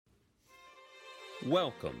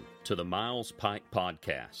Welcome to the Miles Pike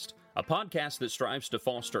Podcast, a podcast that strives to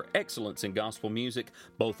foster excellence in gospel music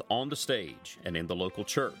both on the stage and in the local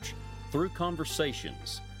church through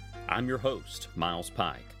conversations. I'm your host, Miles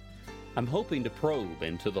Pike. I'm hoping to probe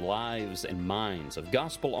into the lives and minds of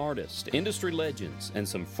gospel artists, industry legends, and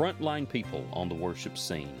some frontline people on the worship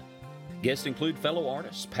scene. Guests include fellow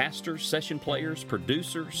artists, pastors, session players,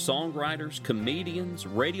 producers, songwriters, comedians,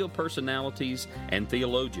 radio personalities, and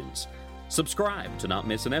theologians. Subscribe to not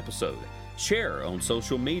miss an episode. Share on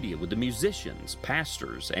social media with the musicians,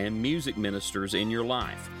 pastors, and music ministers in your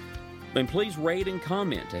life. And please rate and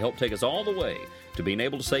comment to help take us all the way to being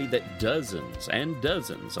able to say that dozens and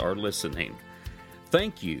dozens are listening.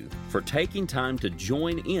 Thank you for taking time to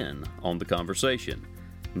join in on the conversation.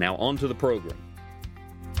 Now on to the program.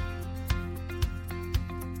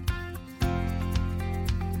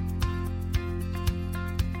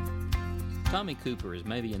 Tommy Cooper is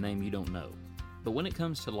maybe a name you don't know, but when it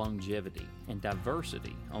comes to longevity and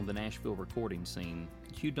diversity on the Nashville recording scene,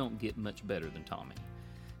 you don't get much better than Tommy.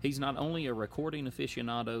 He's not only a recording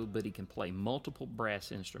aficionado, but he can play multiple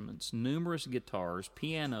brass instruments, numerous guitars,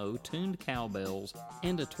 piano, tuned cowbells,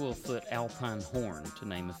 and a 12-foot alpine horn, to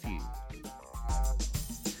name a few.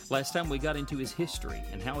 Last time we got into his history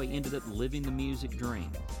and how he ended up living the music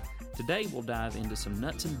dream. Today we'll dive into some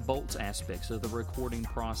nuts and bolts aspects of the recording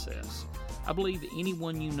process. I believe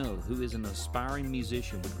anyone you know who is an aspiring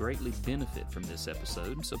musician would greatly benefit from this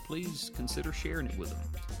episode, so please consider sharing it with them.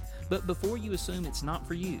 But before you assume it's not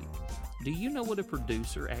for you, do you know what a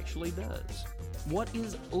producer actually does? What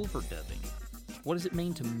is overdubbing? What does it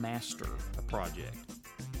mean to master a project?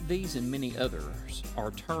 These and many others are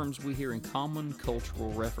terms we hear in common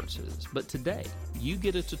cultural references, but today you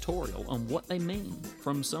get a tutorial on what they mean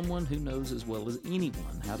from someone who knows as well as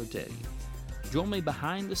anyone how to tell you. Join me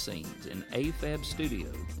behind the scenes in AFAB Studio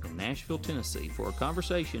in Nashville, Tennessee for a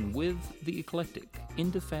conversation with the eclectic,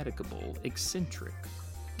 indefatigable, eccentric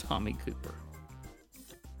Tommy Cooper.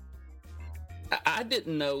 I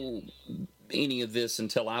didn't know any of this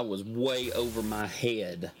until I was way over my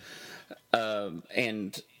head.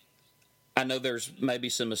 And I know there's maybe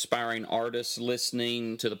some aspiring artists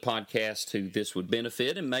listening to the podcast who this would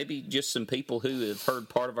benefit, and maybe just some people who have heard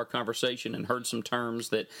part of our conversation and heard some terms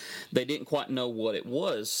that they didn't quite know what it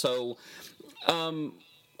was. So,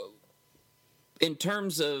 in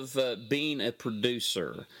terms of being a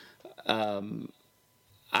producer, I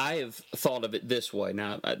have thought of it this way.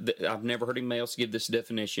 Now, I've never heard anybody else give this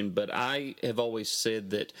definition, but I have always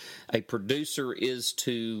said that a producer is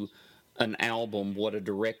to an album what a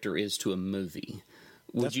director is to a movie.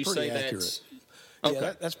 Would you say that's okay?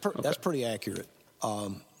 Yeah, that's pretty accurate.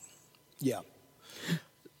 Yeah.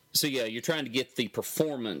 So yeah, you're trying to get the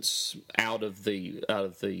performance out of the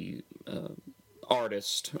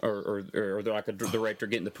artist, or like a director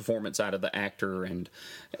getting the performance out of the actor, and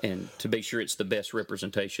to be sure it's the best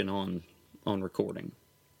representation on recording.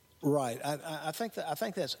 Right. I think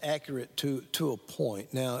that's accurate to a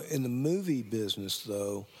point. Now, in the movie business,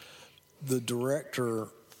 though, the director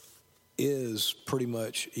is pretty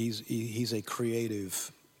much he's a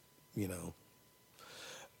creative,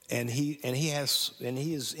 and he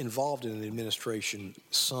is involved in administration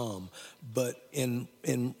some, but in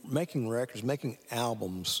making records, making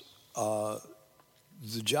albums, the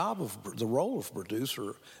role of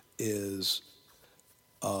producer is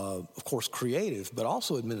of course creative, but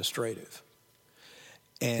also administrative.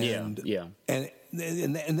 And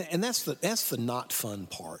that's the not fun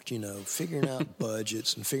part, figuring out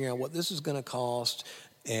budgets and figuring out what this is going to cost.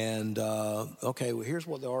 And okay, well, here's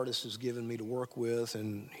what the artist has given me to work with,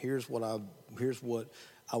 and here's what I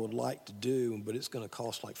would like to do, but it's going to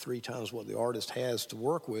cost like 3 times what the artist has to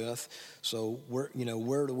work with. So where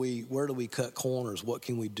do we cut corners? What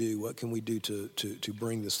can we do? What can we do to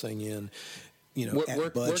bring this thing in? At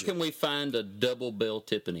budget. Where can we find a double bill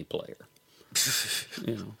Tiffany player?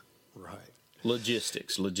 Right.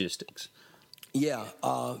 Logistics. Yeah.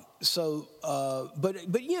 But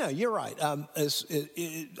yeah, you're right. I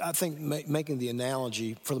think making the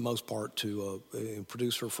analogy for the most part to a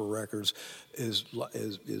producer for records is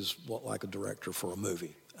like a director for a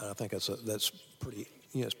movie. I think that's pretty.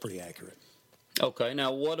 It's pretty accurate. Okay.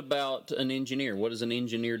 Now, what about an engineer? What does an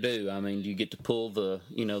engineer do? I mean, do you get to pull the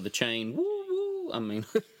chain? Woo! I mean,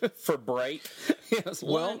 for break. Yes,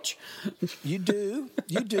 lunch. Well, you do.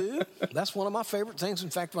 That's one of my favorite things. In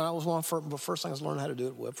fact, when I was the first thing I was learning how to do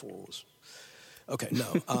at Web 4 was. Okay,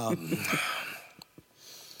 no.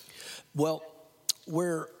 Well,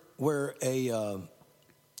 where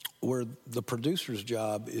the producer's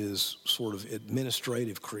job is sort of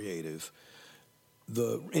administrative, creative,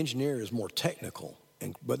 the engineer is more technical.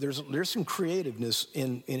 But there's some creativeness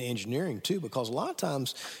in engineering too, because a lot of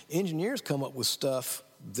times engineers come up with stuff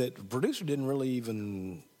that the producer didn't really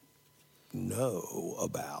even know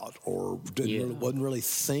about or wasn't really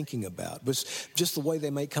thinking about. But it's just the way they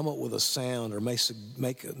may come up with a sound or may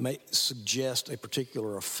suggest a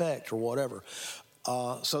particular effect or whatever.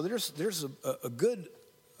 So there's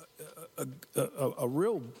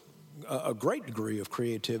a great degree of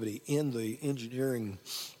creativity in the engineering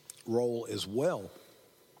role as well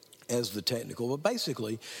as the technical. But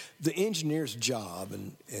basically, the engineer's job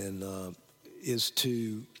is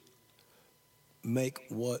to make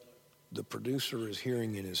what the producer is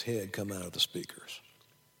hearing in his head come out of the speakers.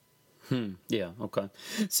 Yeah, okay.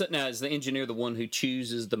 So now, is the engineer the one who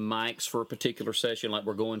chooses the mics for a particular session? Like,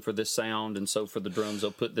 we're going for this sound, and so for the drums,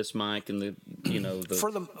 they'll put this mic in the.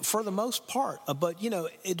 For the most part, but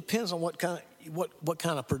it depends on what kind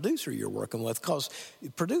of producer you're working with, because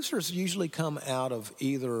producers usually come out of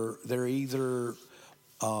either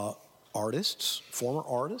artists, former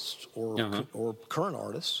artists, or current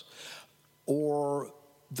artists, or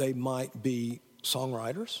they might be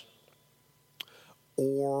songwriters.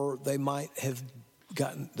 Or they might have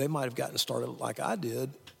gotten started like I did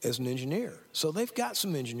as an engineer. So they've got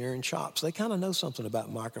some engineering chops. They kind of know something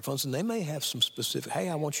about microphones, and they may have some specific, hey,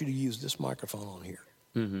 I want you to use this microphone on here.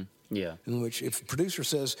 Mm-hmm. Yeah. In which if a producer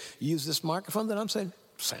says, use this microphone, then I'm saying,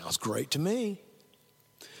 sounds great to me.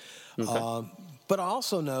 Okay. But I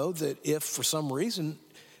also know that if for some reason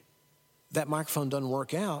that microphone doesn't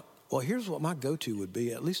work out, well, here's what my go-to would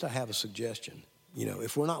be. At least I have a suggestion.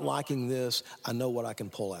 If we're not liking this, I know what I can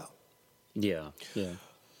pull out. Yeah.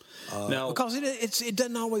 Now, because it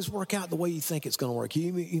doesn't always work out the way you think it's going to work.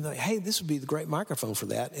 You like, hey, this would be the great microphone for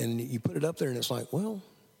that, and you put it up there, and it's like, well,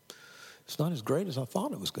 it's not as great as I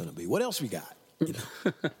thought it was going to be. What else have you got?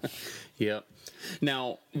 Yep.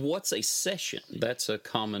 Now, what's a session? That's a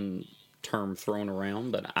common term thrown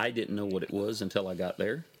around, but I didn't know what it was until I got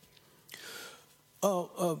there.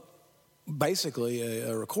 Basically,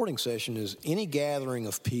 a recording session is any gathering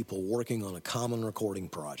of people working on a common recording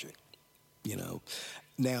project.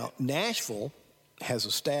 Now Nashville has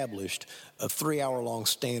established a 3-hour-long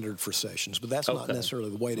standard for sessions, but that's not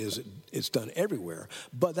necessarily the way it is. It's done everywhere,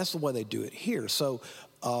 but that's the way they do it here. So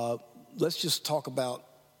let's just talk about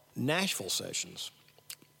Nashville sessions.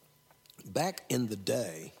 Back in the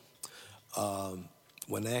day,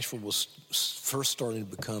 when Nashville was first starting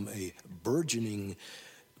to become a burgeoning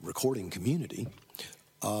recording community,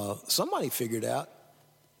 somebody figured out,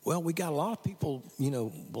 well, we got a lot of people, a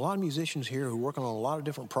lot of musicians here who are working on a lot of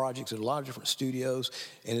different projects at a lot of different studios,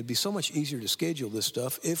 and it'd be so much easier to schedule this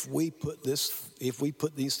stuff if we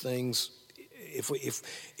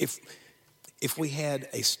had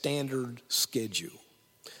a standard schedule.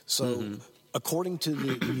 So, according to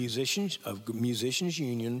the musicians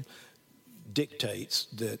union, dictates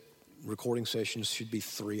that recording sessions should be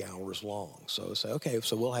 3 hours long. So say, okay,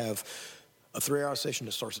 so we'll have a 3-hour session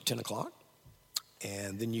that starts at 10 o'clock,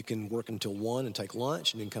 and then you can work until 1 and take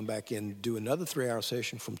lunch, and then come back in, do another 3-hour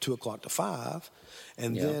session from 2 o'clock to 5,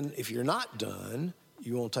 and then if you're not done,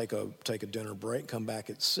 you want to take a dinner break, come back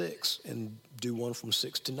at 6, and do one from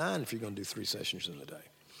 6 to 9 if you're going to do 3 sessions in a day.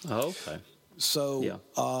 Oh, okay. So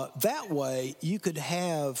that way you could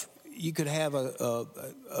have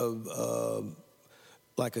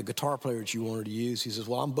like a guitar player that you wanted to use. He says,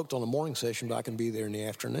 well, I'm booked on a morning session, but I can be there in the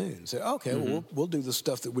afternoon. Say, okay, well, we'll do the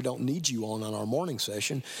stuff that we don't need you on our morning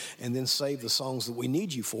session, and then save the songs that we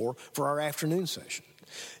need you for our afternoon session.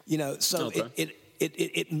 So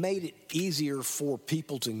it made it easier for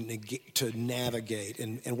people to navigate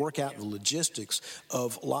and work out the logistics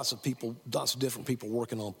of lots of different people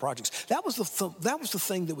working on projects. That was the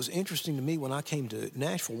thing that was interesting to me when I came to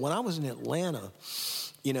Nashville. When I was in Atlanta,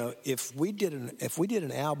 if we did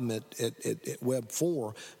an album at Web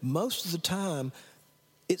 4, most of the time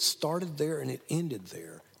it started there and it ended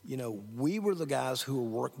there. We were the guys we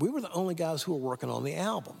were the only guys who were working on the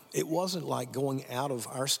album. It wasn't like going out of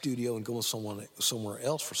our studio and going somewhere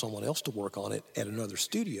else for someone else to work on it at another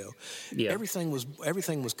studio. Yeah. Everything was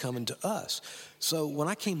coming to us. So when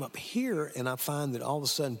I came up here and I find that all of a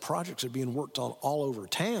sudden projects are being worked on all over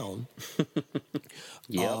town.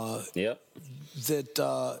 That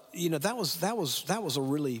was a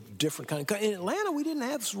really different kind of. In Atlanta, we didn't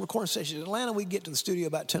have recording sessions. In Atlanta, we'd get to the studio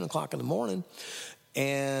about 10 o'clock in the morning.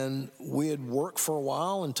 And we'd work for a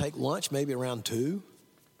while and take lunch maybe around 2.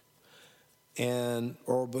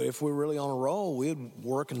 But if we were really on a roll, we'd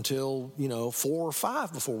work until 4 or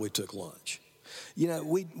 5 before we took lunch.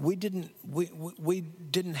 We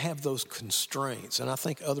didn't have those constraints, and I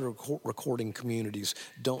think other recording communities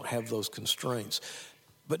don't have those constraints.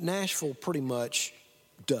 But Nashville pretty much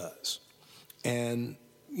does. And,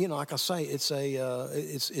 you know, like I say, it's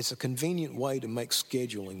a convenient way to make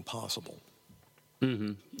scheduling possible.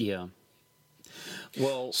 Mm-hmm. Yeah.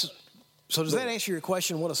 Well, so does that answer your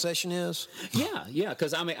question, what a session is? yeah,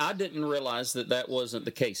 because, I mean, I didn't realize that wasn't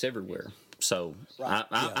the case everywhere. So Right,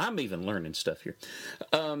 I'm even learning stuff here.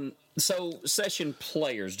 So session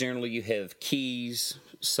players, generally you have keys.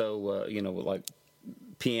 So, you know, like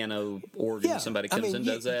piano, organ, somebody comes and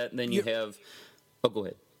does that. And then you have, go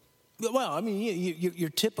ahead. Well, I mean, your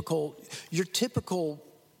typical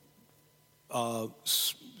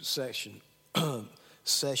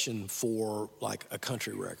session for like a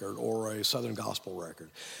country record or a Southern gospel record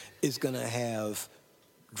is going to have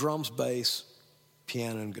drums, bass,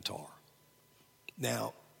 piano, and guitar.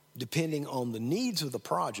 Now, depending on the needs of the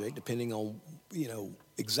project, depending on, you know,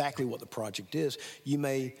 exactly what the project is, you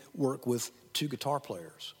may work with 2 guitar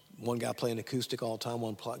players. One guy playing acoustic all the time,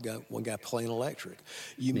 one guy playing electric.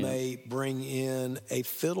 You may bring in a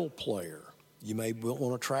fiddle player. You may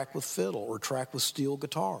want to track with fiddle or track with steel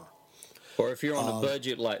guitar. Or if you're on a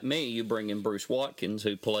budget like me, you bring in Bruce Watkins,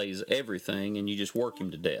 who plays everything, and you just work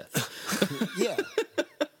him to death. Yeah.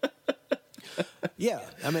 Yeah,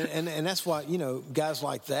 I mean, and that's why, you know, guys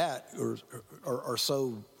like that are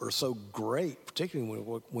so great,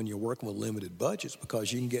 particularly when you're working with limited budgets,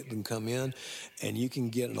 because you can get them come in, and you can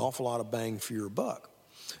get an awful lot of bang for your buck,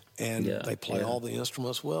 and they play all the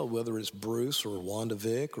instruments well, whether it's Bruce or Wanda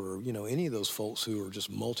Vick or, you know, any of those folks who are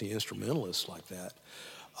just multi-instrumentalists like that.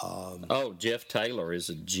 Jeff Taylor is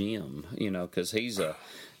a gem, you know, because he's a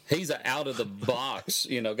out of the box,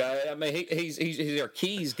 you know, guy. I mean, he's our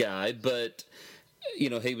keys guy, but,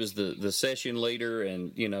 you know, he was the session leader,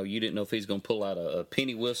 and, you know, you didn't know if he's going to pull out a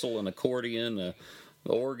penny whistle, an accordion, a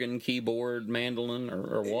organ, keyboard, mandolin,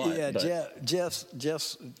 or what. Yeah, but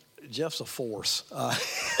Jeff's a force. or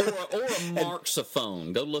a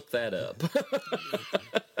marxophone. Go look that up.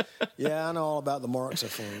 Yeah, I know all about the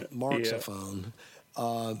marxophone.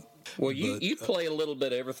 Well, you play a little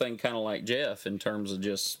bit of everything, kind of like Jeff, in terms of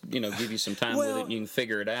just, you know, give you some time with it and you can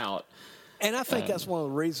figure it out. And I think that's one of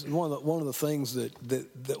the reasons. One of the things that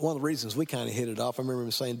one of the reasons we kind of hit it off. I remember him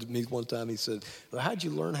saying to me one time. He said, "Well, how'd you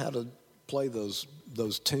learn how to play those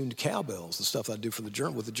tuned cowbells, the stuff I do for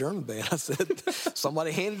with the German band?" I said,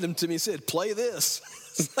 "Somebody handed them to me and said, 'Play this.'"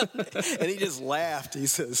 And he just laughed. He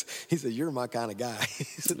said, "You're my kind of guy."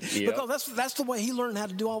 Because that's the way he learned how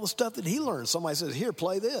to do all the stuff that he learned. Somebody says, "Here,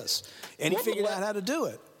 play this," and he figured out how to do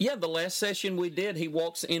it. Yeah, the last session we did, he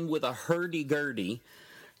walks in with a hurdy-gurdy.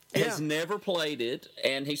 Has never played it,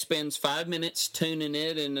 and he spends 5 minutes tuning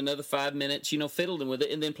it and another 5 minutes, you know, fiddling with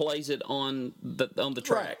it, and then plays it on the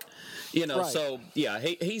track. Right. You know, so yeah,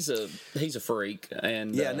 he's a freak.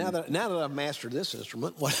 And now that I've mastered this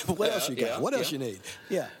instrument, what else you got? What else you need?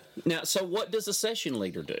 Yeah. Now, so what does a session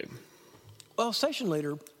leader do? Well, session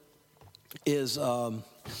leader is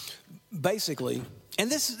basically. And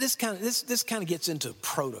this kind of gets into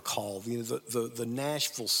protocol, you know, the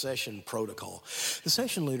Nashville session protocol. The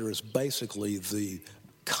session leader is basically the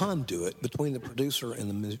conduit between the producer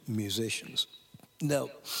and the musicians. Now,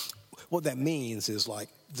 what that means is like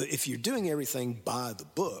if you're doing everything by the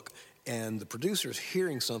book, and the producer is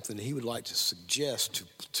hearing something he would like to suggest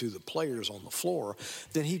to the players on the floor,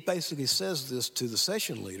 then he basically says this to the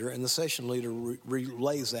session leader, and the session leader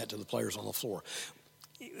relays that to the players on the floor.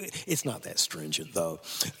 It's not that stringent, though.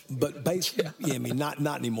 But basically, I mean, not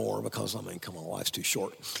anymore, because, I mean, come on, life's too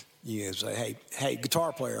short. You say, hey,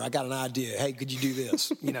 guitar player, I got an idea. Hey, could you do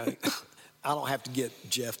this? You know, I don't have to get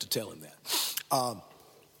Jeff to tell him that.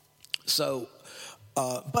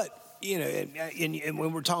 But, you know, and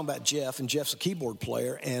when we're talking about Jeff, and Jeff's a keyboard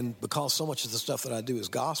player, and because so much of the stuff that I do is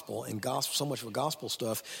gospel, and so much of the gospel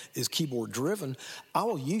stuff is keyboard driven, I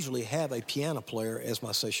will usually have a piano player as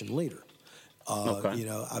my session leader. You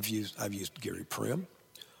know, I've used Gary Prim,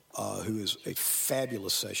 who is a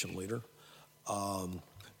fabulous session leader, and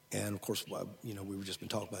of course, you know, we've just been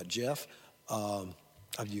talking about Jeff.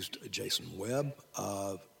 I've used Jason Webb.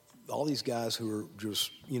 All these guys who are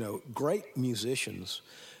just, you know, great musicians,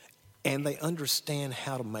 and they understand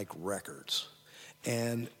how to make records,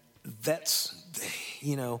 and that's,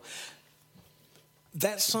 you know.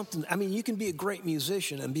 That's something. I mean, you can be a great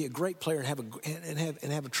musician and be a great player and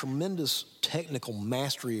have a tremendous technical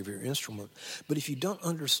mastery of your instrument, but if you don't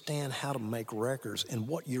understand how to make records and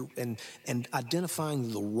what and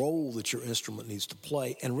identifying the role that your instrument needs to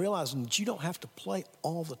play, and realizing that you don't have to play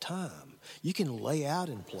all the time, You can lay out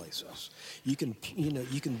in places. You can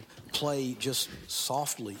play just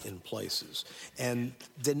softly in places, and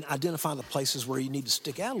then identify the places where you need to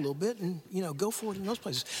stick out a little bit, and go for it in those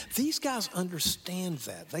places. These guys understand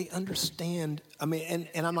that. They understand. I mean,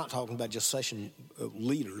 and I'm not talking about just session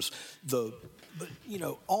leaders. But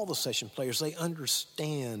all the session players, they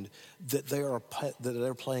understand that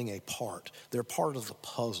they're playing a part. They're part of the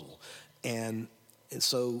puzzle, and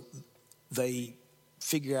so they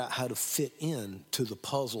figure out how to fit in to the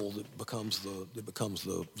puzzle that becomes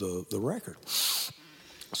the record.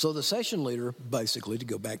 So the session leader, basically, to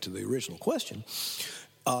go back to the original question,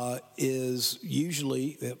 is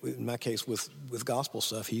usually, in my case with gospel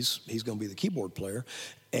stuff, he's going to be the keyboard player,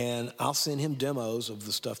 and I'll send him demos of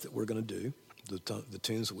the stuff that we're going to do, the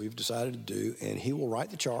tunes that we've decided to do, and he will write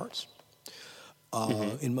the charts.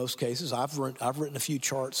 In most cases, I've written a few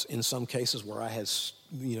charts in some cases where I had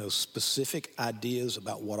specific ideas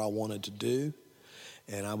about what I wanted to do,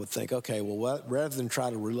 and I would think, okay, well, rather than try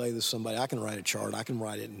to relay this to somebody, I can write a chart. I can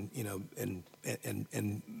write it and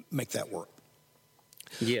make that work.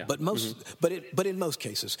 Yeah. But but in most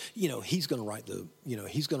cases, he's going to write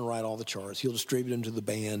he's going to write all the charts. He'll distribute them to the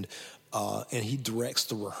band, and he directs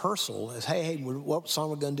the rehearsal as, hey, what song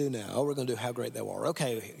we're going to do now? Oh, we're going to do How Great Thou Art.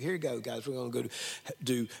 Okay, here you go, guys. We're going to go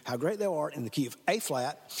do How Great Thou Art in the key of A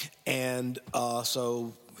flat, and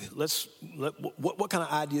so what kind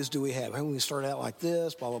of ideas do we have? How can we start out like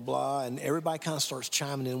this? Blah blah blah, and everybody kind of starts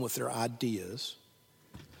chiming in with their ideas,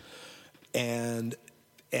 and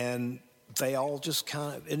they all just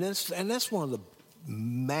kind of, and that's one of the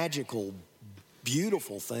magical,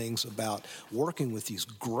 beautiful things about working with these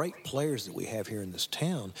great players that we have here in this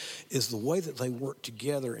town, is the way that they work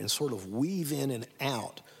together and sort of weave in and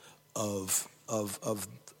out of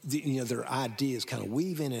their ideas, kind of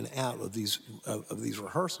weave in and out of these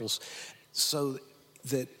rehearsals, so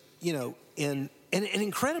that and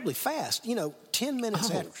incredibly fast. 10 minutes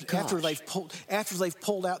after they've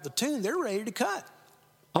pulled out the tune, they're ready to cut.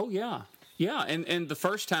 Oh yeah. Yeah, and the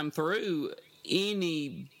first time through,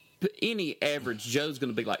 any average Joe's going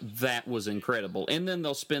to be like, that was incredible. And then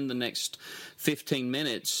they'll spend the next 15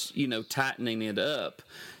 minutes, tightening it up,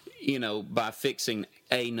 by fixing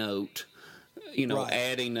a note, right,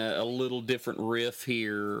 adding a little different riff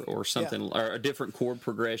here or something, or a different chord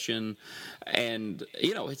progression. And,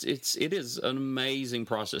 it is an amazing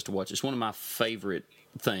process to watch. It's one of my favorite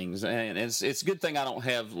things, and it's a good thing I don't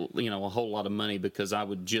have a whole lot of money, because I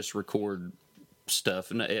would just record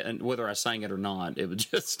stuff, and whether I sang it or not,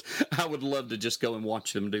 I would love to just go and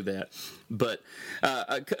watch them do that. But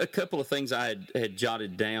a couple of things I had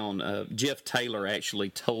jotted down. Jeff Taylor actually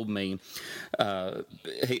told me,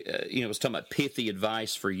 he was talking about pithy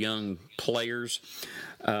advice for young players.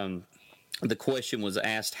 The question was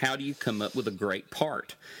asked, how do you come up with a great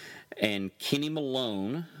part? And Kenny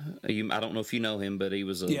Malone, I don't know if you know him, but he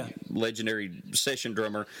was a legendary session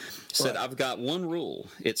drummer, said, right, I've got one rule.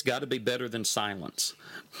 It's got to be better than silence.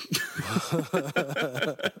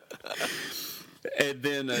 And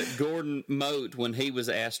then Gordon Mote, when he was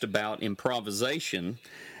asked about improvisation,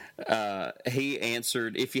 he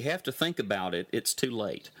answered, if you have to think about it, it's too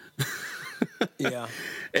late. Yeah.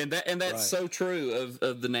 And that's right, so true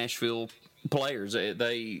of the Nashville players.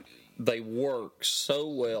 They work so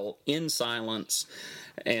well in silence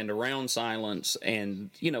and around silence, and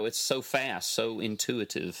it's so fast, so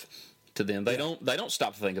intuitive to them. They don't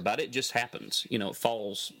stop to think about it. It just happens. It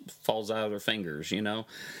falls out of their fingers.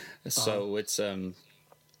 So it's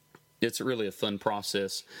really a fun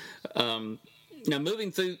process. Now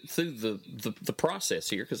moving through the process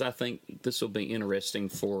here, because I think this will be interesting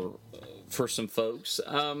for some folks.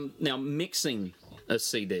 Now mixing a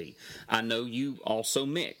CD. I know you also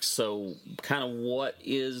mix, so kind of what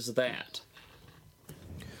is that?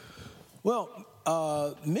 Well,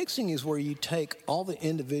 mixing is where you take all the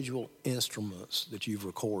individual instruments that you've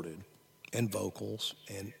recorded, and vocals,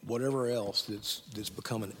 and whatever else that's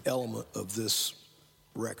become an element of this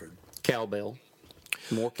record. Cowbell.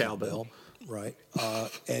 More cowbell. Right.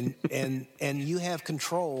 And you have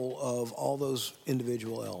control of all those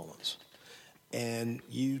individual elements. And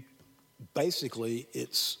basically,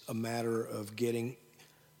 it's a matter of getting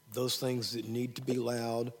those things that need to be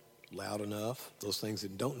loud enough. Those things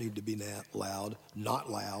that don't need to be loud, not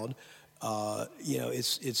loud.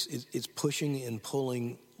 It's pushing and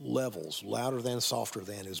pulling levels. Louder than, softer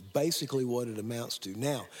than is basically what it amounts to.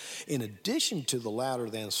 Now, in addition to the louder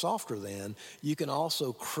than, softer than, you can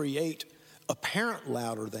also create apparent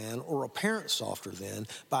louder than or apparent softer than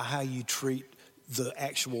by how you treat the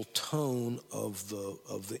actual tone of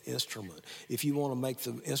the instrument. If you want to make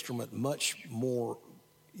the instrument much more,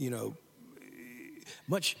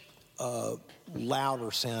 much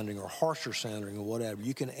louder sounding or harsher sounding or whatever,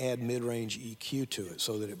 you can add mid-range EQ to it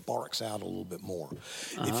so that it barks out a little bit more.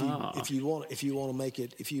 If you want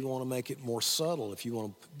to make it more subtle, if you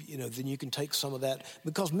want to, then you can take some of that,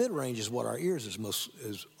 because mid-range is what our ears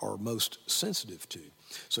are most sensitive to.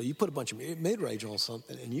 So you put a bunch of mid-range on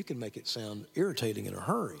something, and you can make it sound irritating in a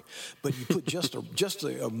hurry. But you put just a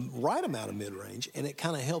right amount of mid-range, and it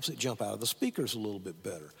kind of helps it jump out of the speakers a little bit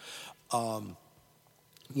better.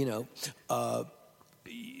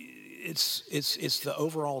 It's the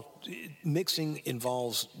overall mixing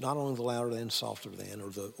involves not only the louder than, softer than,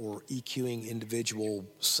 or EQing individual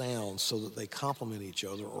sounds so that they complement each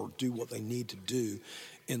other or do what they need to do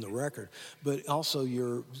in the record, but also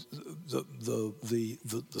the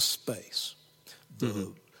space.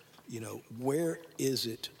 Where is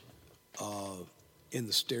it in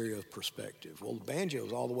the stereo perspective? Well, the banjo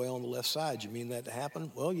is all the way on the left side. You mean that to happen?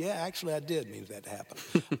 Well, yeah, actually, I did mean that to happen.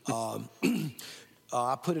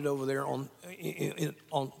 I put it over there on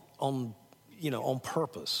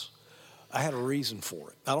purpose. I had a reason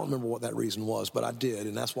for it. I don't remember what that reason was, but I did,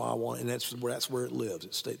 and that's why I want. And that's where it lives.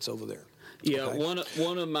 It stays over there. Yeah, okay?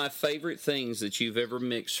 One of my favorite things that you've ever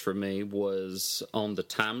mixed for me was on the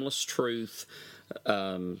Timeless Truth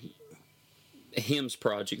hymns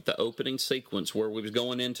project, the opening sequence where we was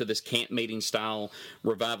going into this camp meeting style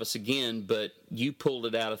Revive Us Again, but you pulled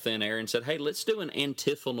it out of thin air and said, hey, let's do an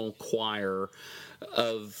antiphonal choir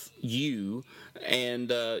of you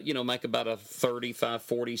and make about a 35,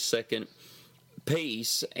 40 second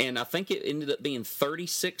piece, and I think it ended up being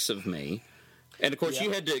 36 of me. And of course, you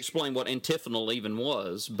had to explain what antiphonal even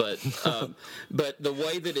was, but the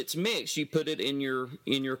way that it's mixed, you put it in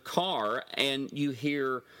your car, and you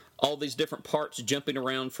hear all these different parts jumping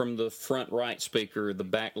around from the front right speaker, the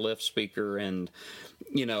back left speaker, and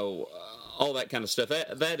all that kind of stuff.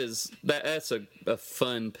 That's a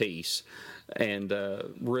fun piece, and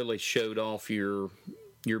really showed off your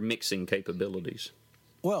mixing capabilities.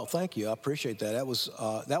 Well, thank you. I appreciate that. That was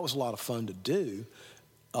a lot of fun to do.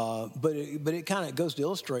 But it kind of goes to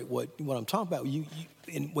illustrate what I'm talking about.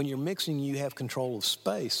 When you're mixing, you have control of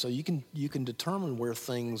space, so you can determine where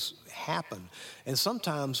things happen. And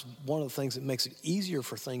sometimes one of the things that makes it easier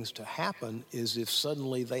for things to happen is if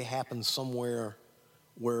suddenly they happen somewhere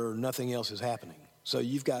where nothing else is happening. So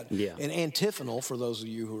you've got an antiphonal, for those of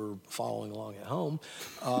you who are following along at home.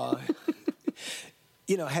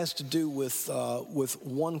 Has to do with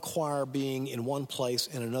one choir being in one place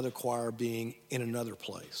and another choir being in another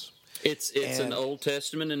place. It's an Old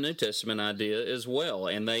Testament and New Testament idea as well,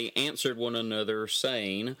 and they answered one another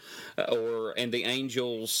saying, and the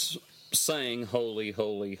angels sang, "Holy,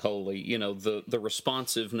 holy, holy." The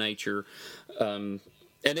responsive nature, and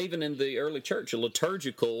even in the early church, a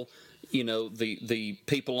liturgical. The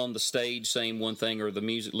people on the stage saying one thing, or the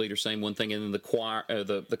music leader saying one thing, and then the choir,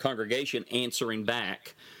 the congregation answering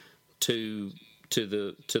back to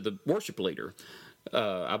the worship leader.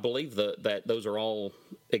 I believe that those are all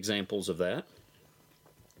examples of that.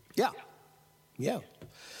 Yeah.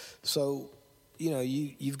 So,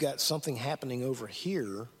 you've got something happening over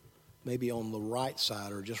here, maybe on the right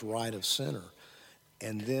side or just right of center.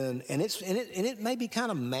 And it may be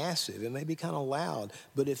kind of massive, it may be kind of loud,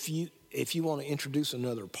 but if you want to introduce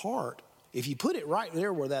another part, if you put it right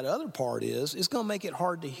there where that other part is, it's going to make it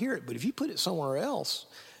hard to hear it. But if you put it somewhere else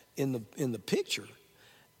in the picture,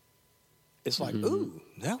 it's like, ooh,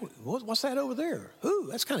 what's that over there? Ooh,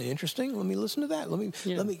 that's kind of interesting. Let me listen to that. Let me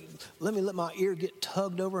let my ear get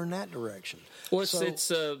tugged over in that direction. Well, this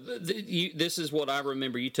is what I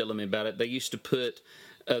remember you telling me about it. They used to put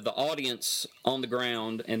the audience on the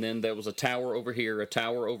ground, and then there was a tower over here,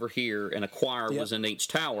 and a choir was in each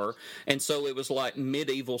tower, and so it was like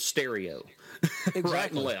medieval stereo, exactly.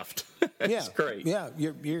 Right and left. That's great. Yeah,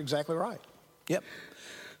 you're exactly right. Yep.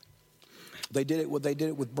 They did it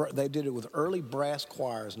with early brass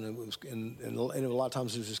choirs, and it was and a lot of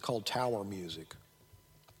times it was just called tower music.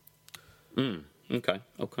 Okay.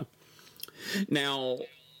 Now,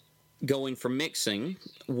 going from mixing,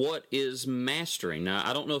 what is mastering? Now,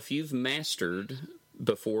 I don't know if you've mastered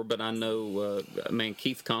before, but I know,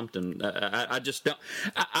 Keith Compton, I just don't,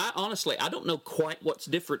 I honestly, I don't know quite what's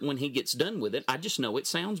different when he gets done with it. I just know it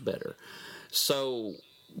sounds better. So,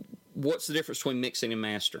 what's the difference between mixing and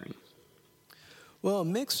mastering? Well,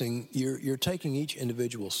 mixing, you're taking each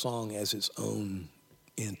individual song as its own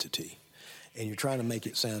entity, and you're trying to make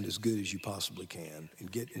it sound as good as you possibly can,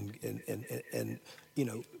 and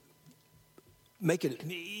make it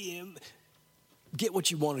get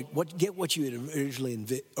what you wanted, get what you had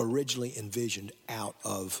originally envisioned out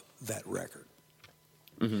of that record.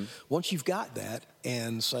 Once you've got that,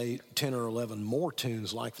 and say 10 or 11 more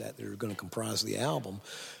tunes like that are going to comprise the album,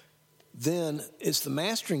 then it's the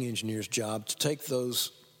mastering engineer's job to take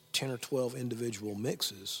those 10 or 12 individual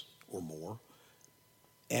mixes or more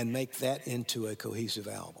and make that into a cohesive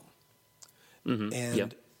album.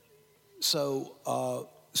 And so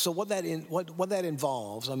what that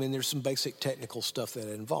involves, I mean, there's some basic technical stuff that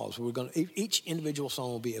it involves. Each individual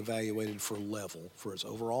song will be evaluated for level, for its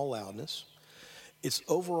overall loudness, its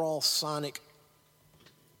overall sonic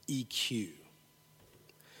EQ.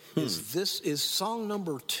 Is song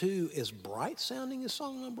number 2 as bright sounding as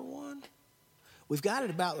song number 1? We've got it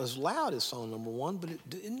about as loud as song number 1, but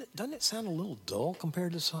doesn't it sound a little dull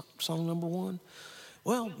compared to song number 1?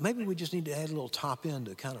 Well, maybe we just need to add a little top end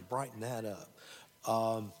to kind of brighten that up.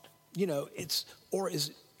 Is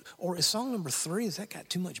song number 3, has that got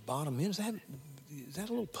too much bottom end? Is that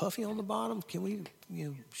a little puffy on the bottom? Can we,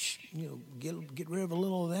 get rid of a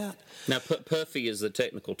little of that? Now, puffy is the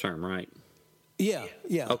technical term, right? Yeah.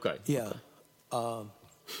 Okay. Yeah. I'm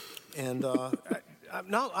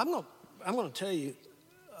going to tell you,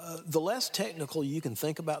 the less technical you can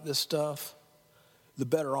think about this stuff, the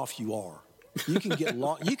better off you are. You can get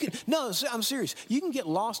lost. I'm serious. You can get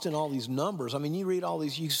lost in all these numbers. I mean, you read all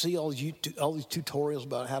these, you see all these tutorials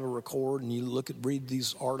about how to record, and you read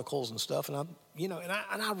these articles and stuff. And I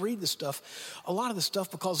read this stuff, a lot of this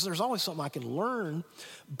stuff, because there's always something I can learn.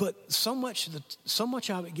 But so much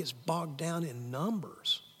of it gets bogged down in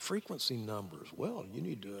numbers, frequency numbers. Well, you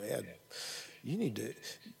need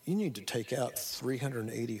to take out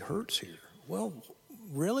 380 hertz here. Well,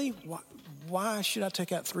 really? Why should I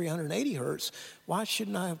take out 380 hertz? Why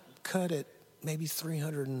shouldn't I cut it maybe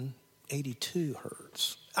 382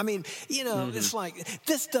 hertz? I mean, it's like,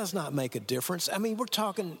 this does not make a difference. I mean, we're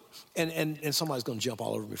talking, and somebody's going to jump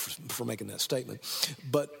all over me for making that statement.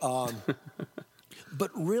 But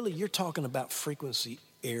really, you're talking about frequency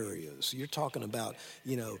areas. You're talking about,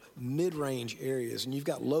 mid-range areas, and you've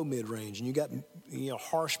got low mid-range, and you've got,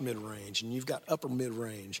 harsh mid-range, and you've got upper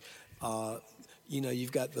mid-range.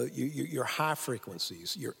 You've got your high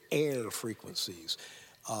frequencies, your air frequencies.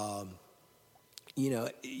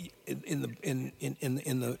 In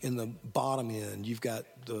the bottom end, you've got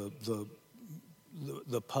the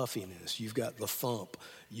puffiness, you've got the thump,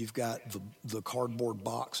 you've got the cardboard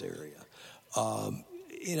box area.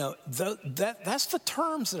 That's the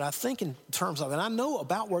terms that I think in terms of, and I know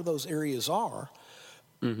about where those areas are.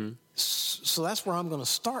 So that's where I'm going to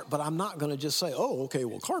start, but I'm not going to just say, oh, okay,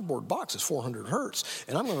 well, cardboard box is 400 hertz,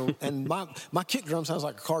 and I'm going to, and my kick drum sounds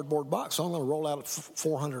like a cardboard box, so I'm going to roll out at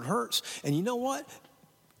 400 hertz, and you know what?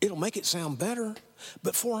 It'll make it sound better,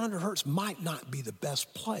 but 400 hertz might not be the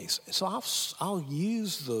best place. So I'll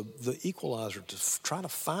use the equalizer to try to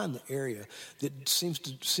find the area that seems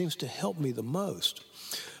to help me the most.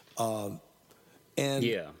 And,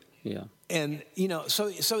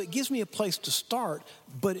 so it gives me a place to start,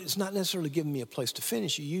 but it's not necessarily giving me a place to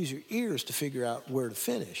finish. You use your ears to figure out where to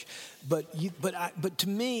finish. But to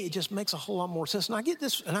me, it just makes a whole lot more sense. And I get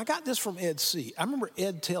this, and I got this from Ed C. I remember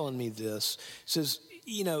Ed telling me this. He says,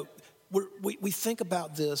 we think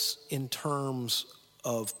about this in terms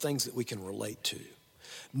of things that we can relate to.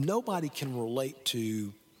 Nobody can relate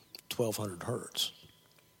to 1,200 hertz.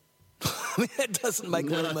 I mean, that doesn't make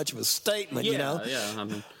really much of a statement, Yeah, I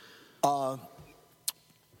mean...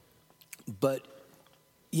 But,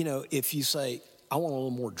 if you say, I want a little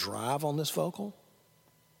more drive on this vocal,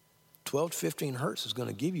 12 to 15 hertz is going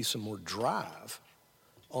to give you some more drive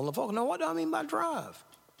on the vocal. Now, what do I mean by drive?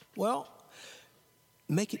 Well,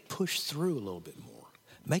 make it push through a little bit more.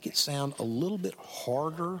 Make it sound a little bit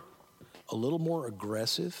harder, a little more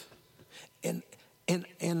aggressive. And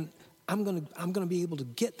I'm going to be able to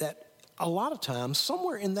get that a lot of times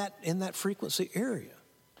somewhere in that frequency area.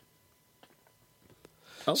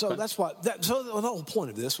 Okay. So that's why. So the whole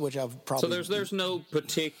point of this, which I've probably there's no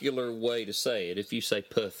particular way to say it. If you say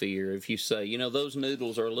puffy, or if you say, those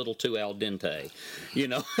noodles are a little too al dente,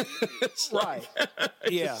 right?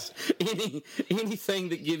 Yeah. Anything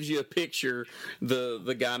that gives you a picture,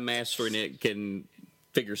 the guy mastering it can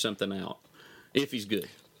figure something out if he's good.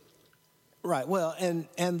 Right. Well, and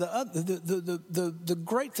the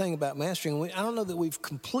great thing about mastering, I don't know that we've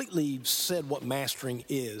completely said what mastering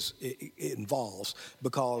is. It involves,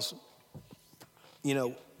 because,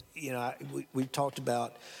 we've talked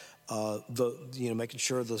about making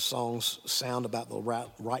sure the songs sound about the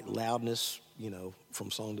right loudness, from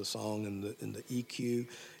song to song, and the EQ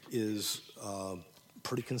is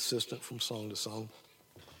pretty consistent from song to song.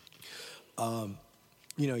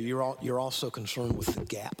 You're also concerned with the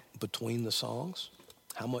gap between the songs.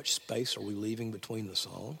 How much space are we leaving between the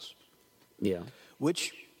songs? Yeah.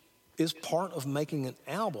 which is part of making an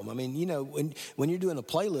album. I mean, when you're doing a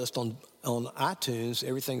playlist on iTunes,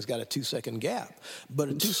 everything's got a 2-second gap. But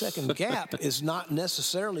a 2-second gap is not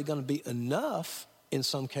necessarily going to be enough in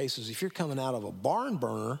some cases. If you're coming out of a barn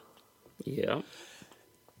burner. Yeah.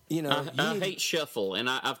 I hate shuffle, and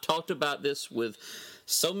I've talked about this with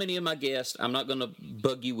so many of my guests. I'm not going to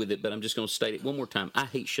bug you with it, but I'm just going to state it one more time. I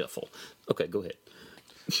hate shuffle. Okay, go ahead.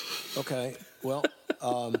 Okay, well,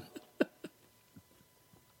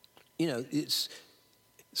 it's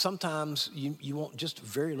sometimes you want just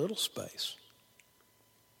very little space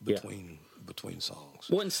between songs.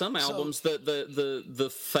 Well, in some albums,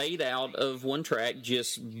 the fade out of one track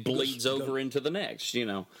just bleeds over into the next.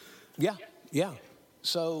 Yeah.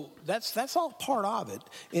 So that's all part of it.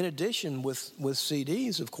 In addition, with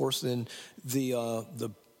CDs, of course, then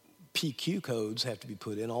the PQ codes have to be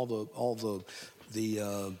put in, all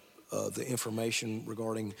the information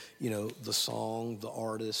regarding the song, the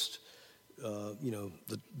artist,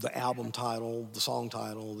 the album title, the song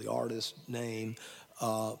title, the artist name.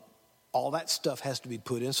 All that stuff has to be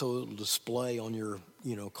put in so it'll display on your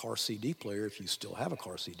car CD player if you still have a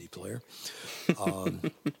car CD player.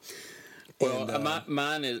 Well,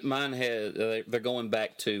 mine has. They're going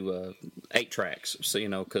back to 8 tracks, so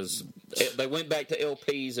because they went back to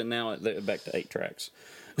LPs and now they're back to 8 tracks.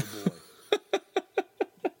 Oh boy!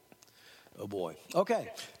 Oh boy! Okay,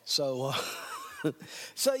 so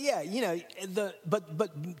yeah,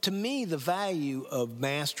 but to me the value of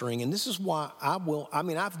mastering, and this is why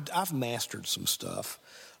I've mastered some stuff,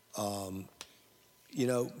 but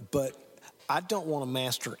I don't want to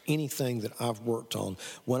master anything that I've worked on.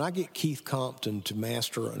 When I get Keith Compton to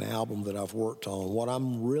master an album that I've worked on, what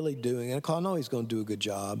I'm really doing, and I know he's going to do a good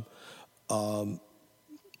job,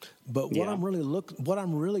 but what I'm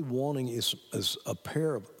really wanting is a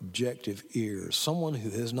pair of objective ears, someone who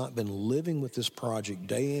has not been living with this project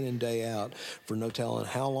day in and day out for no telling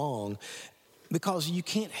how long, because you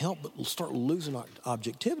can't help but start losing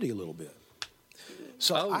objectivity a little bit.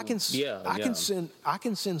 So I can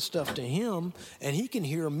send stuff to him, and he can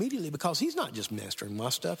hear immediately, because he's not just mastering my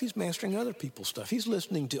stuff; he's mastering other people's stuff. He's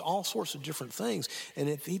listening to all sorts of different things, and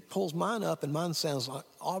if he pulls mine up and mine sounds like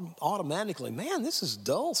automatically, man, this is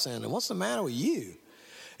dull sounding. What's the matter with you?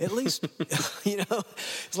 At least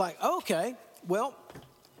it's like, okay, well,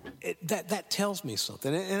 that tells me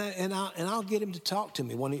something, and I'll get him to talk to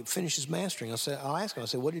me when he finishes mastering. I'll ask him. I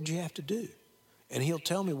say, what did you have to do? And he'll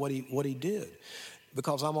tell me what he did.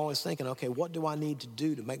 Because I'm always thinking, okay, what do I need to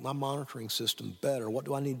do to make my monitoring system better? What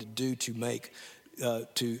do I need to do to make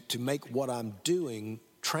what I'm doing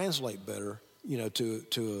translate better,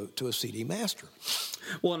 to a CD master?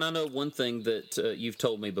 Well, and I know one thing that you've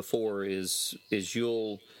told me before is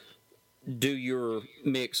you'll do your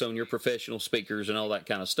mix on your professional speakers and all that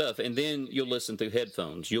kind of stuff, and then you'll listen through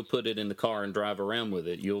headphones. You'll put it in the car and drive around with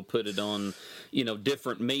it. You'll put it on,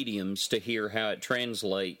 different mediums to hear how it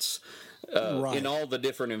translates. In all the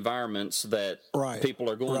different environments that people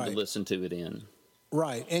are going to listen to it in.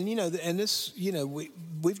 Right, and and this,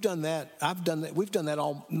 we've done that. I've done that. We've done that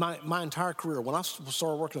all my entire career. When I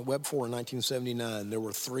started working at Web 4 in 1979, there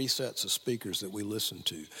were 3 sets of speakers that we listened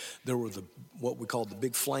to. There were what we called the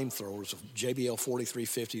big flamethrowers of JBL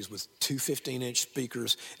 4350s with 2 15-inch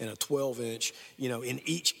speakers and a 12-inch, in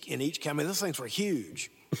each camera. Those things were huge,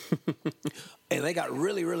 and they got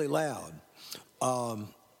really, really loud.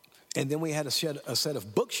 And then we had a set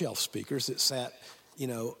of bookshelf speakers that sat,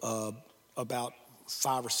 about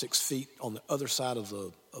 5 or 6 feet on the other side of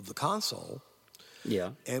the console.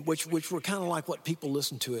 Yeah. And which were kind of like what people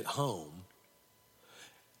listen to at home.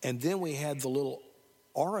 And then we had the little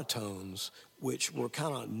Auratones, which were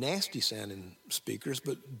kind of nasty sounding speakers,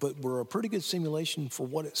 but were a pretty good simulation for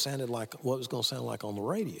what it sounded like, what it was going to sound like on the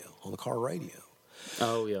radio, on the car radio.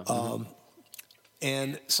 Oh yeah.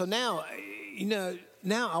 And so now,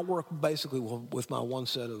 now I work basically with my one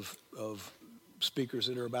set of speakers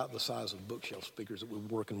that are about the size of bookshelf speakers that we were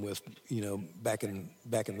working with, back in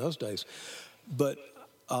those days. But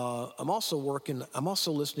I'm also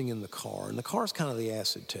listening in the car, and the car is kind of the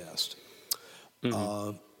acid test.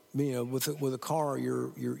 Mm-hmm. With a car,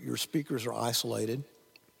 your speakers are isolated.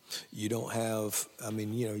 You don't have,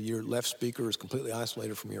 your left speaker is completely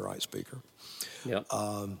isolated from your right speaker. Yeah.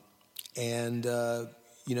 And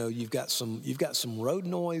you've got some road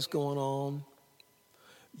noise going on.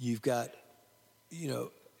 You've got,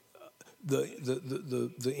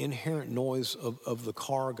 the inherent noise of the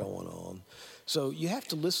car going on. So you have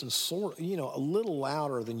to listen a little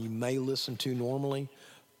louder than you may listen to normally.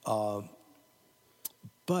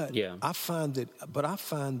 But yeah. I find that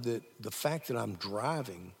the fact that I'm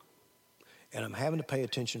driving and I'm having to pay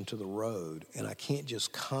attention to the road, and I can't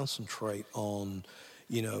just concentrate on,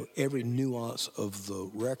 every nuance of the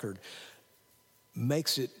record,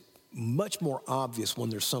 makes it much more obvious when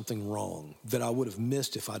there's something wrong that I would have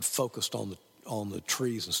missed if I'd focused on the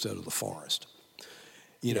trees instead of the forest.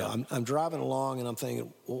 I'm driving along and I'm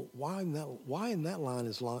thinking, well, why isn't that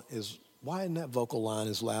vocal line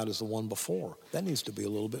as loud as the one before? That needs to be a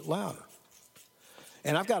little bit louder.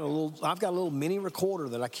 And I've got a little mini recorder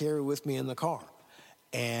that I carry with me in the car,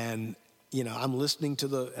 and I'm listening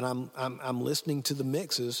to I'm listening to the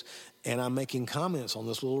mixes, and I'm making comments on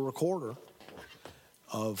this little recorder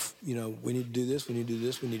of we need to do this, we need to do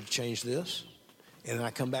this, we need to change this, and then I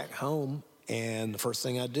come back home, and the first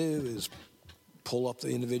thing I do is pull up the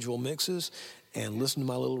individual mixes and listen to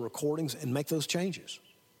my little recordings and make those changes.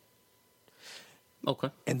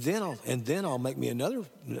 Okay. And then I'll make me another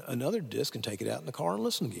disc and take it out in the car and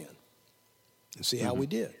listen again and see how we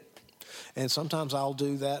did. And sometimes I'll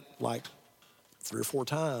do that like 3 or 4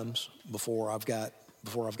 times before I've got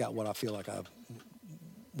what I feel like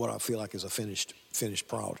is a finished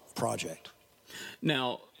project.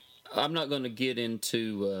 Now, I'm not going to get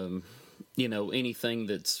into anything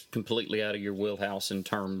that's completely out of your wheelhouse in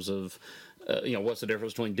terms of what's the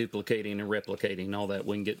difference between duplicating and replicating and all that.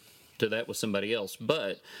 We can get to that with somebody else.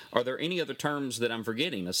 But are there any other terms that I'm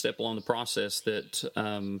forgetting, a step along the process that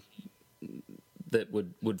that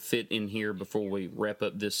would fit in here before we wrap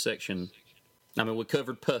up this section? I mean, we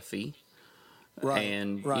covered Puffy,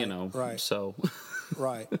 right. so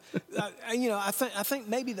right. I think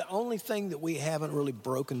maybe the only thing that we haven't really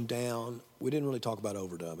broken down, we didn't really talk about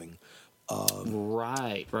overdubbing.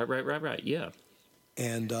 Right. Yeah.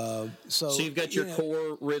 And so you've got your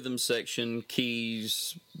core rhythm section: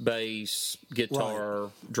 keys, bass, guitar,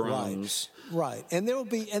 drums. Right. And there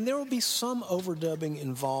will be some overdubbing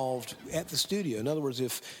involved at the studio. In other words,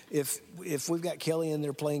 if we've got Kelly in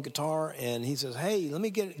there playing guitar and he says, "Hey,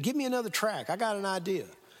 give me another track. I got an idea."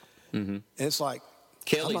 Mm-hmm. And it's like,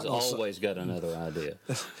 Kelly's always got another idea.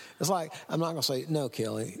 It's like, I'm not going to say, "No,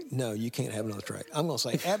 Kelly, no, you can't have another track." I'm going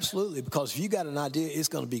to say, "Absolutely," because if you got an idea, it's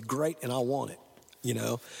going to be great and I want it.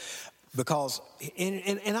 Because,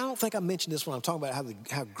 and I don't think I mentioned this when I'm talking about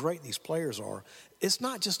how great these players are. It's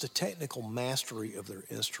not just a technical mastery of their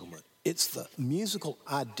instrument. It's the musical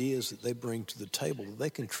ideas that they bring to the table that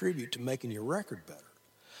they contribute to making your record better.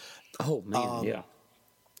 Oh, man,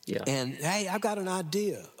 yeah. And, hey, I've got an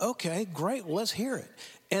idea. Okay, great, well, let's hear it.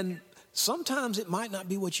 And sometimes it might not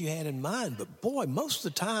be what you had in mind, but, boy, most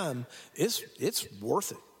of the time it's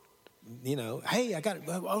worth it. Hey, I got it.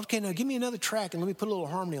 Okay, now give me another track and let me put a little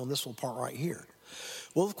harmony on this little part right here.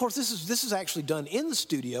 Well, of course, this is actually done in the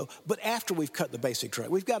studio, but after we've cut the basic track.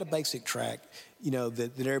 We've got a basic track,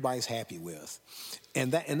 that everybody's happy with.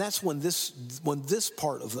 And that's when this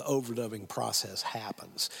part of the overdubbing process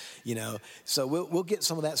happens, So we'll get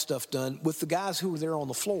some of that stuff done with the guys who were there on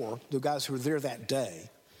the floor, the guys who were there that day.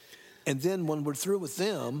 And then when we're through with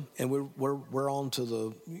them, and we're on to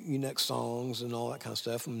the next songs and all that kind of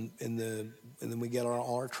stuff, and then we get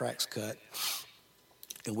all our tracks cut,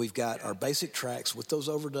 and we've got our basic tracks with those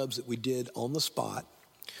overdubs that we did on the spot.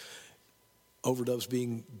 Overdubs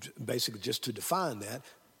being basically, just to define that,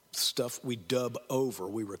 stuff we dub over,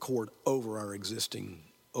 we record over our existing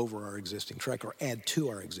track or add to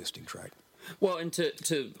our existing track. Well, and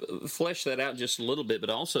to flesh that out just a little bit, but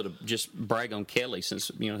also to just brag on Kelly, since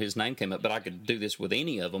his name came up, but I could do this with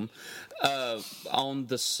any of them. On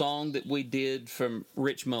the song that we did from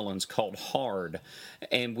Rich Mullins called "Hard,"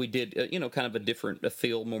 and we did kind of a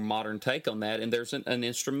feel, more modern take on that. And there's an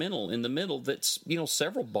instrumental in the middle that's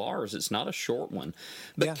several bars. It's not a short one,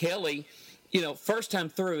 but yeah. Kelly, first time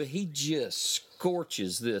through, he just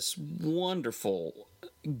scorches this wonderful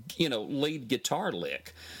lead guitar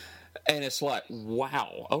lick. And it's like,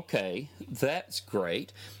 wow, okay, that's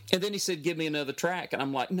great. And then he said, "Give me another track." And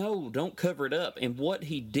I'm like, no, don't cover it up. And what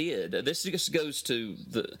he did, this just goes to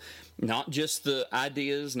not just the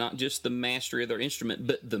ideas, not just the mastery of their instrument,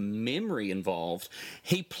 but the memory involved.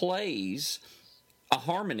 He plays a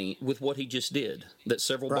harmony with what he just did that's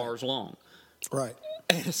several bars long. Right.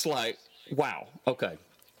 And it's like, wow, okay.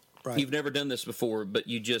 Right. You've never done this before, but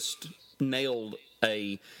you just nailed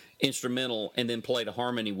a instrumental and then played a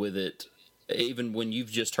harmony with it, even when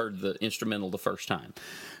you've just heard the instrumental the first time.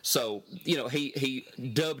 So, he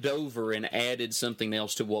dubbed over and added something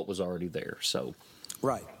else to what was already there. So,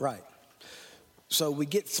 right. So we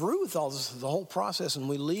get through with all this, the whole process, and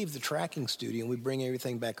we leave the tracking studio and we bring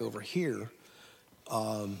everything back over here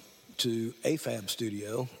to AFAB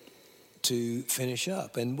studio to finish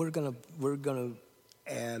up. And we're gonna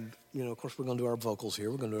add, of course, we're gonna do our vocals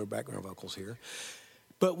here. We're gonna do our background vocals here.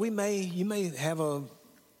 But you may have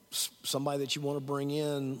somebody that you want to bring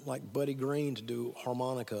in, like Buddy Green, to do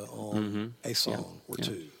harmonica on a song or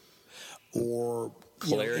two, or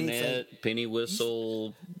clarinet, penny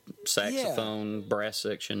whistle, saxophone, brass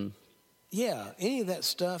section. Yeah, any of that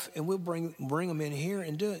stuff, and we'll bring them in here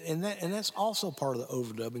and do it, and that's also part of the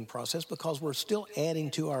overdubbing process, because we're still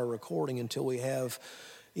adding to our recording until we have,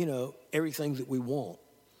 everything that we want.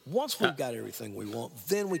 Once we've got everything we want,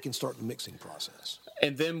 then we can start the mixing process.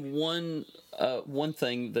 And then one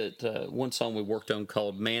thing that one song we worked on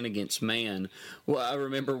called "Man Against Man." Well, I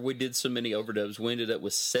remember we did so many overdubs. We ended up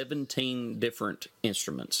with 17 different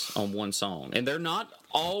instruments on one song, and they're not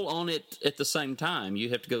all on it at the same time. You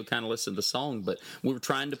have to go kind of listen to the song, but we were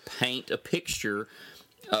trying to paint a picture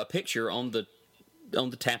on the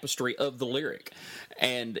tapestry of the lyric,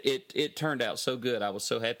 and it turned out so good. I was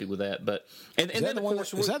so happy with that. But and then of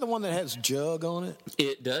course, is that the one that has Jug on it?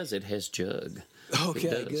 It does. It has Jug.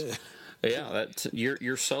 Okay, good. Yeah, that's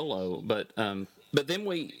your solo, but then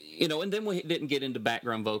we didn't get into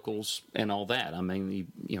background vocals and all that. I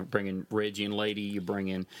mean, you bring in Reggie and Lady, you bring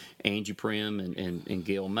in Angie Prim and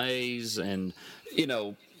Gail Mays, and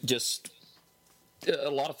just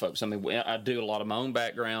a lot of folks. I mean, I do a lot of my own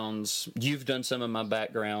backgrounds. You've done some of my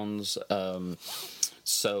backgrounds,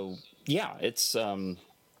 so yeah, it's a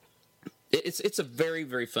very,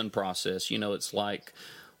 very fun process. It's like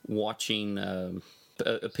watching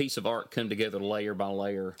a piece of art come together layer by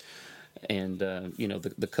layer, and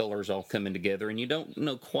the colors all coming together, and you don't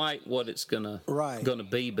know quite what it's gonna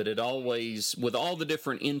be, but it always, with all the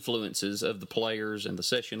different influences of the players and the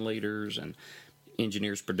session leaders and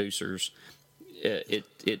engineers, producers,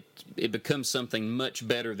 it becomes something much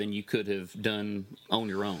better than you could have done on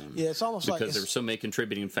your own. Yeah, it's almost because there's so many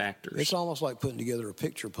contributing factors. It's almost like putting together a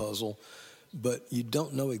picture puzzle, but you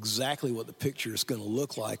don't know exactly what the picture is going to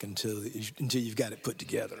look like until you've got it put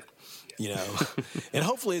together, and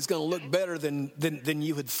hopefully it's going to look better than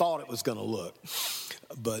you had thought it was going to look.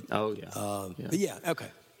 But but yeah, okay.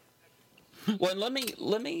 Well, let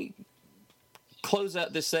me close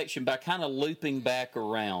out this section by kind of looping back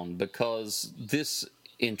around, because this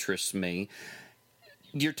interests me.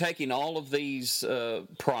 You're taking all of these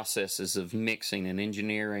processes of mixing and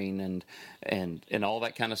engineering and all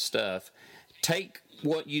that kind of stuff. Take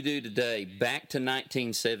what you do today back to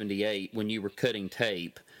 1978 when you were cutting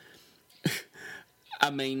tape.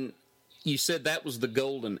 I mean, you said that was the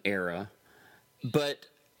golden era, but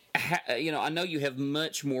I know you have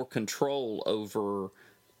much more control over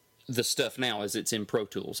the stuff now as it's in Pro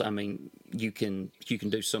Tools. I mean, you can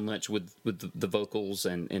do so much with the vocals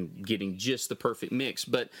and getting just the perfect mix.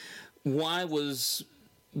 But why was,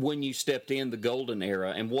 when you stepped in, the golden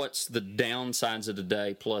era, and what's the downsides of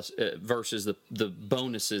today plus versus the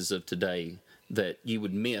bonuses of today that you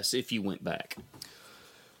would miss if you went back?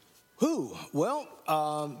 Well,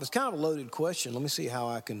 it's kind of a loaded question. Let me see how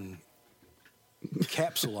I can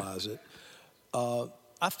capsulize it.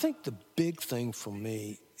 I think the big thing for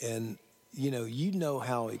me, and you know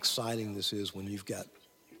how exciting this is when you've got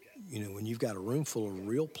a room full of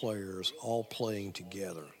real players all playing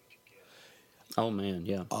together. Oh man,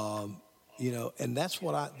 yeah. And that's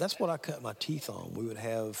what I cut my teeth on. We would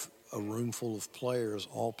have a room full of players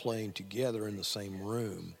all playing together in the same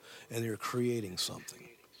room, and they're creating something.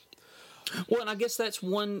 Well, and I guess that's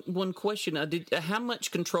one question. How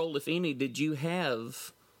much control, if any, did you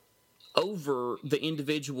have over the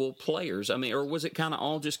individual players? I mean, or was it kind of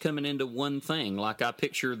all just coming into one thing? Like I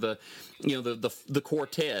picture the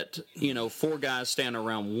quartet, four guys standing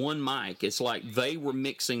around one mic. It's like they were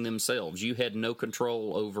mixing themselves. You had no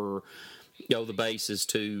control over, the bass is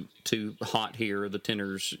too hot here, the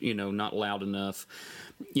tenors, not loud enough,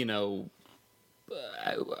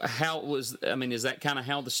 how it was. I mean, is that kind of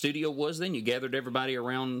how the studio was then? You gathered everybody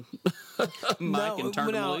around a mic and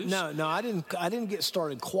turned them loose? No, I didn't get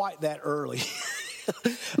started quite that early.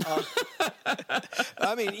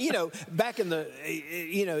 I mean, back in the,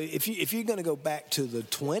 if you're going to go back to the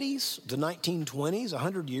 20s, the 1920s,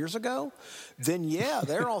 100 years ago, then yeah,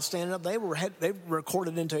 they're all standing up. They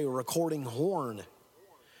recorded into a recording horn.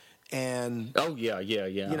 And oh yeah.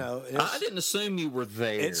 I didn't assume you were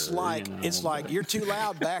there. It's like you're too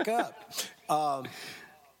loud. Back up.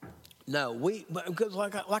 No, because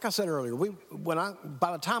like I said earlier,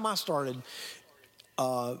 by the time I started,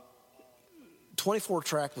 24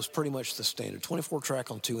 track was pretty much the standard. 24 track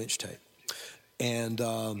on 2-inch tape, and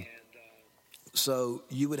so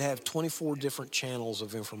you would have 24 different channels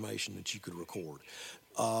of information that you could record.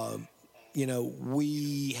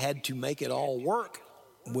 We had to make it all work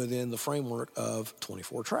within the framework of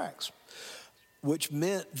 24 tracks. which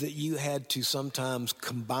meant that you had to sometimes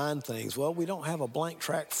combine things. Well, we don't have a blank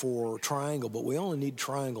track for triangle, but we only need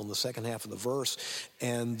triangle in the second half of the verse,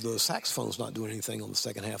 and the saxophone's not doing anything on the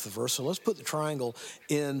second half of the verse, so let's put the triangle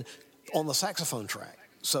in on the saxophone track.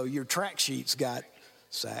 So your track sheet's got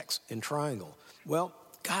sax and triangle. Well,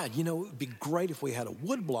 God, it would be great if we had a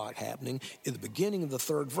wood block happening in the beginning of the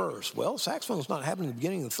third verse. Well, saxophone's not happening in the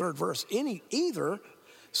beginning of the third verse either.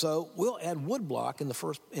 So we'll add wood block in the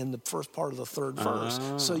first part of the third verse.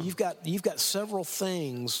 So you've got several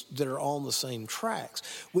things that are on the same tracks,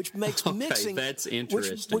 which makes mixing. That's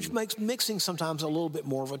interesting. Which makes mixing sometimes a little bit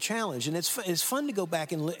more of a challenge. And it's fun to go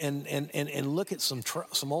back and look at some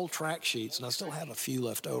old track sheets, and I still have a few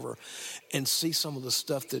left over, and see some of the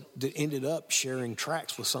stuff that ended up sharing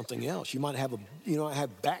tracks with something else. You might have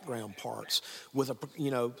have background parts with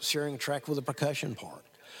sharing a track with a percussion part,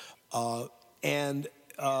 and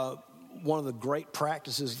one of the great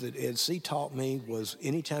practices that Ed C. taught me was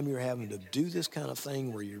anytime you're having to do this kind of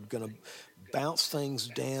thing where you're going to bounce things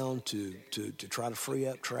down to try to free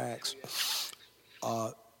up tracks,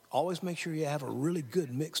 always make sure you have a really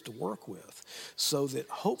good mix to work with, so that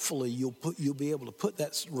hopefully you'll be able to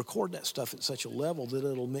record that stuff at such a level that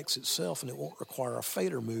it'll mix itself and it won't require a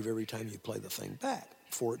fader move every time you play the thing back.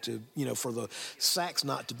 For it to, for the sax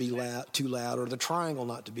not to be too loud, or the triangle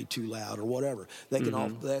not to be too loud, or whatever. They can all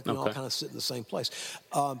kind of sit in the same place.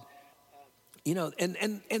 And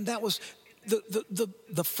that was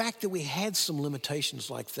the fact that we had some limitations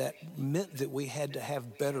like that meant that we had to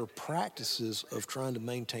have better practices of trying to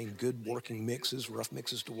maintain good working mixes, rough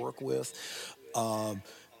mixes to work with.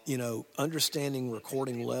 Understanding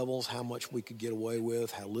recording levels, how much we could get away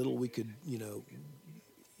with, how little we could,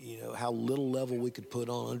 how little level we could put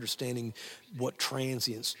on, understanding what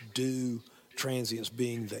transients do, transients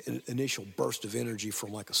being the initial burst of energy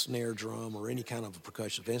from like a snare drum or any kind of a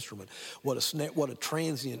percussive instrument, what a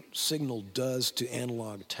transient signal does to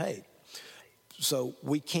analog tape. So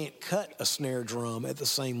we can't cut a snare drum at the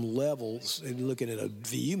same levels, looking at a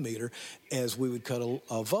VU meter, as we would cut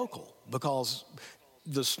a vocal, because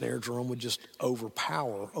the snare drum would just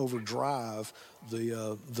overdrive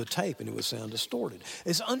the tape, and it would sound distorted.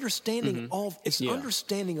 It's understanding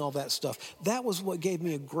understanding all that stuff. That was what gave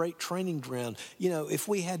me a great training ground. If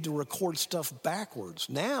we had to record stuff backwards,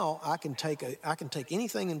 now I can take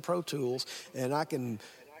anything in Pro Tools and I can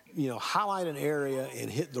highlight an area and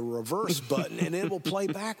hit the reverse button and it will play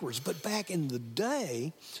backwards. But back in the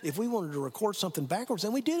day, if we wanted to record something backwards,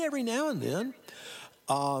 and we did every now and then,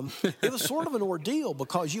 it was sort of an ordeal,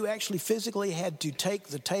 because you actually physically had to take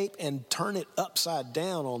the tape and turn it upside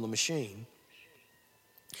down on the machine.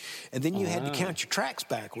 And then you had to count your tracks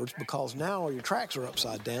backwards, because now all your tracks are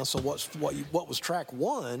upside down. So what was track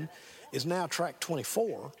 1 is now track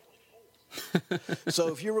 24. So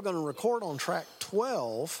if you were going to record on track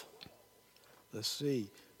 12, let's see,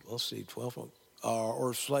 12,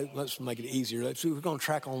 let's make it easier. Let's see, we're going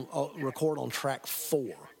to record on track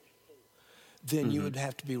 4. Then you would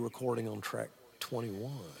have to be recording on track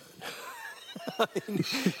 21.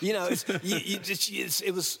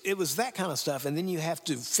 It was that kind of stuff, and then you have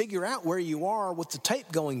to figure out where you are with the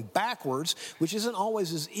tape going backwards, which isn't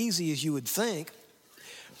always as easy as you would think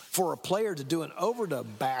for a player to do an overdub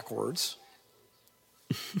backwards.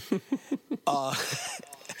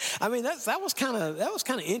 That was kind of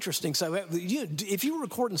interesting. So if you were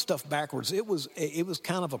recording stuff backwards, it was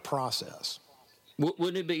kind of a process.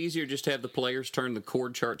 Wouldn't it be easier just to have the players turn the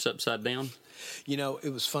chord charts upside down?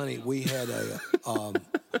 It was funny. We had a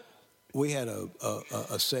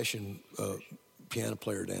session piano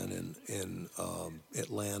player down in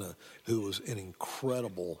Atlanta who was an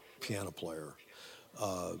incredible piano player.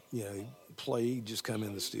 He'd just come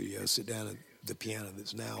in the studio, sit down at the piano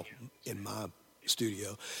that's now in my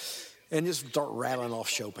studio, and just start rattling off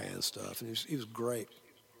Chopin stuff. And he was great.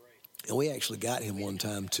 And we actually got him one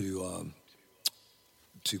time to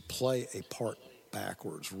play a part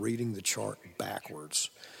backwards, reading the chart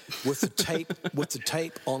backwards, with the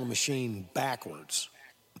tape on the machine backwards,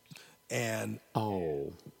 and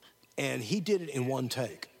he did it in one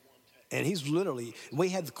take, and he's literally, we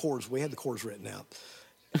had the chords written out,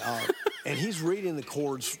 and he's reading the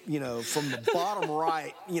chords, from the bottom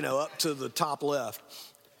right, up to the top left,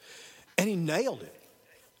 and he nailed it,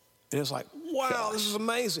 and it's like, wow, this is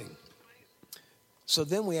amazing. So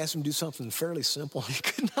then we asked him to do something fairly simple. He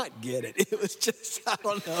could not get it. It was just, I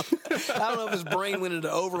don't know if his brain went into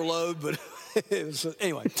overload, but it was,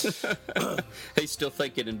 anyway. He's still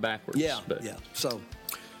thinking in backwards. Yeah. So,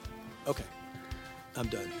 okay, I'm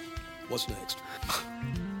done. What's next?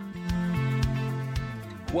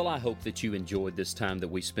 Well, I hope that you enjoyed this time that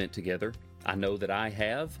we spent together. I know that I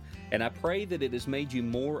have, and I pray that it has made you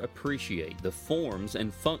more appreciate the forms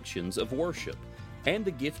and functions of worship and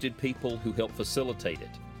the gifted people who help facilitate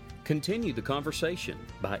it. Continue the conversation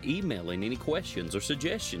by emailing any questions or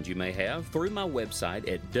suggestions you may have through my website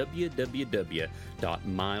at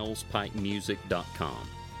www.milespikemusic.com.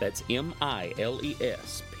 That's MILESPIKE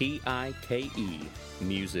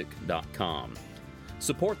music.com.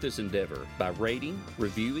 Support this endeavor by rating,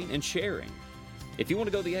 reviewing, and sharing. If you want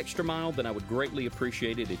to go the extra mile, then I would greatly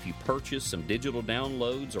appreciate it if you purchase some digital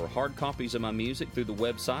downloads or hard copies of my music through the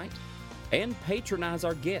website, and patronize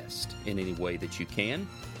our guest in any way that you can.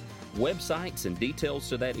 Websites and details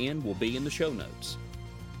to that end will be in the show notes.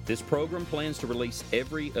 This program plans to release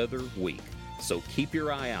every other week, so keep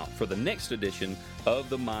your eye out for the next edition of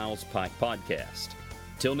the Miles Pike Podcast.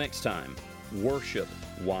 Till next time, worship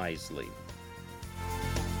wisely.